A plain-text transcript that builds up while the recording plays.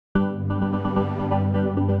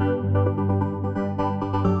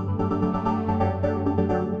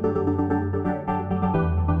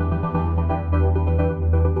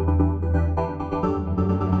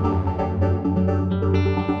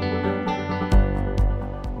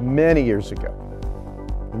many years ago.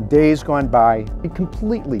 In days gone by, a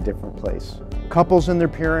completely different place. Couples and their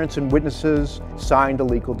parents and witnesses signed a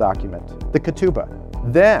legal document, the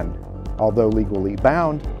Chuppah. Then, although legally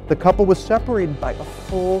bound, the couple was separated by a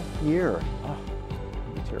full year. Oh,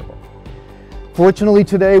 terrible. Fortunately,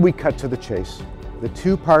 today we cut to the chase. The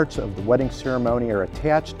two parts of the wedding ceremony are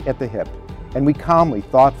attached at the hip, and we calmly,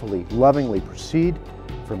 thoughtfully, lovingly proceed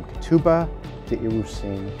from Chuppah to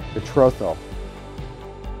Irusin, betrothal.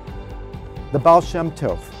 The Baal Shem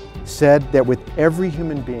Tov said that with every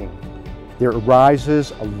human being, there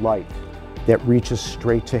arises a light that reaches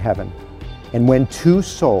straight to heaven. And when two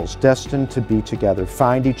souls destined to be together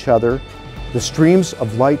find each other, the streams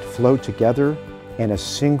of light flow together, and a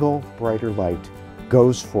single brighter light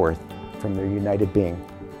goes forth from their united being.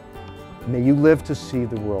 May you live to see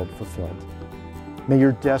the world fulfilled. May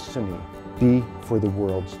your destiny be for the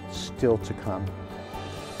worlds still to come.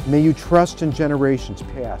 May you trust in generations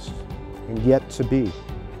past and yet to be.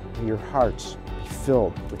 May your hearts be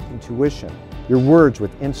filled with intuition, your words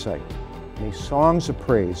with insight. May songs of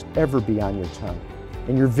praise ever be on your tongue,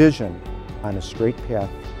 and your vision on a straight path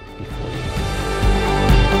before you.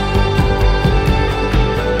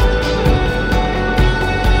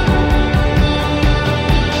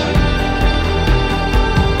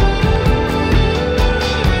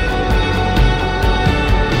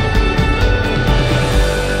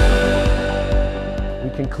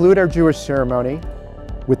 Conclude our Jewish ceremony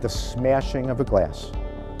with the smashing of a glass.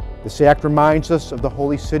 This act reminds us of the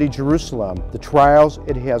holy city Jerusalem, the trials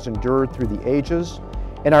it has endured through the ages,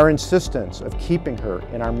 and our insistence of keeping her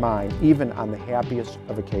in our mind even on the happiest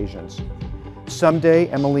of occasions. Someday,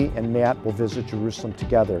 Emily and Matt will visit Jerusalem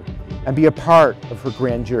together and be a part of her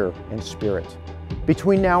grandeur and spirit.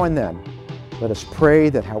 Between now and then, let us pray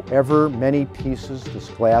that however many pieces this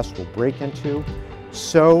glass will break into,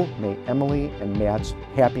 so may Emily and Matt's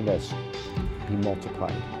happiness be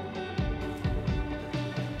multiplied.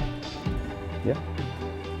 Yeah.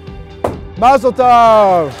 Mazel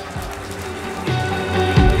tov!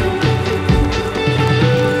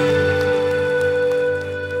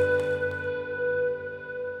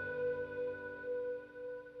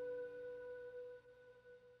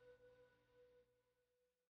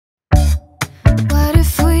 What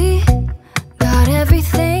if we got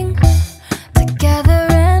everything together,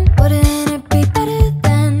 and wouldn't it be better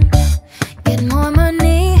then? Get more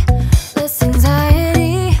money, less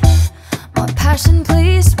anxiety, more passion,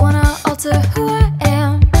 please, wanna alter who I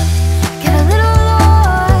am. Get a little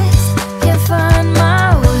lost, can't find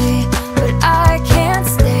my way, but I can't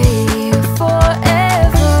stay here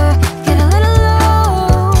forever. Get a little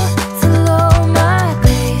low, to low my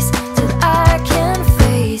pace, till I can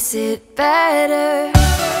face it better.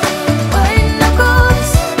 White knuckles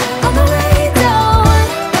on the way down,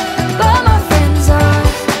 but my friends are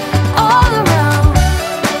all around.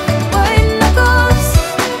 White knuckles,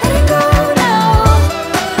 letting go now.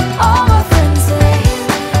 All my friends say,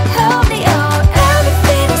 help me out.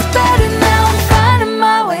 Everything is better now. I'm finding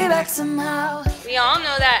my way back somehow. We all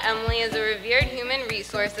know that Emily is a revered human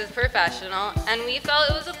resources professional, and we felt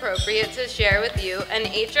it was appropriate to share with you an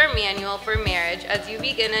HR manual for marriage as you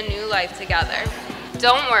begin a new life together.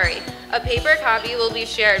 Don't worry, a paper copy will be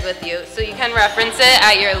shared with you so you can reference it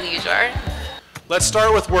at your leisure. Let's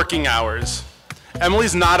start with working hours.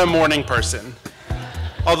 Emily's not a morning person.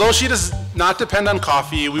 Although she does not depend on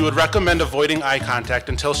coffee, we would recommend avoiding eye contact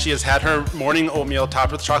until she has had her morning oatmeal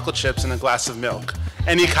topped with chocolate chips and a glass of milk.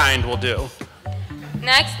 Any kind will do.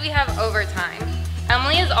 Next, we have overtime.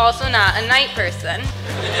 Emily is also not a night person.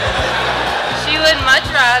 She would much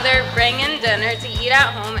rather bring in dinner to eat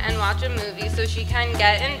at home and watch a movie so she can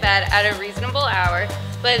get in bed at a reasonable hour,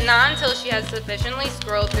 but not until she has sufficiently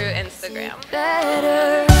scrolled through Instagram.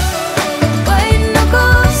 Better. White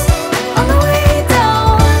knuckles on the way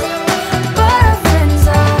down, but our friends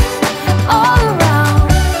are all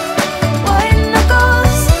around. White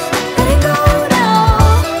knuckles, letting go now.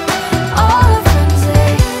 All our friends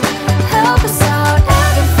say, help us out.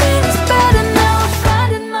 Everything is better now. I'm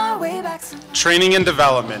finding my way back somehow. Training and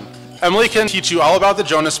development. Emily can teach you all about the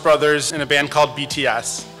Jonas Brothers in a band called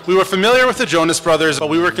BTS. We were familiar with the Jonas Brothers, but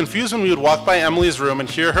we were confused when we would walk by Emily's room and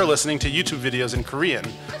hear her listening to YouTube videos in Korean.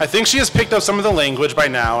 I think she has picked up some of the language by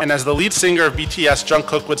now, and as the lead singer of BTS,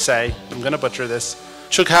 Jungkook, would say, I'm gonna butcher this,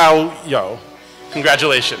 Chukkao yo.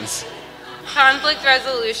 Congratulations. Conflict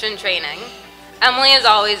resolution training. Emily is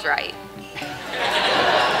always right.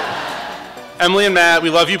 Emily and Matt, we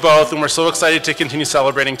love you both, and we're so excited to continue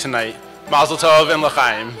celebrating tonight. Mazel tov and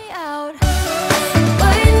l'chaim.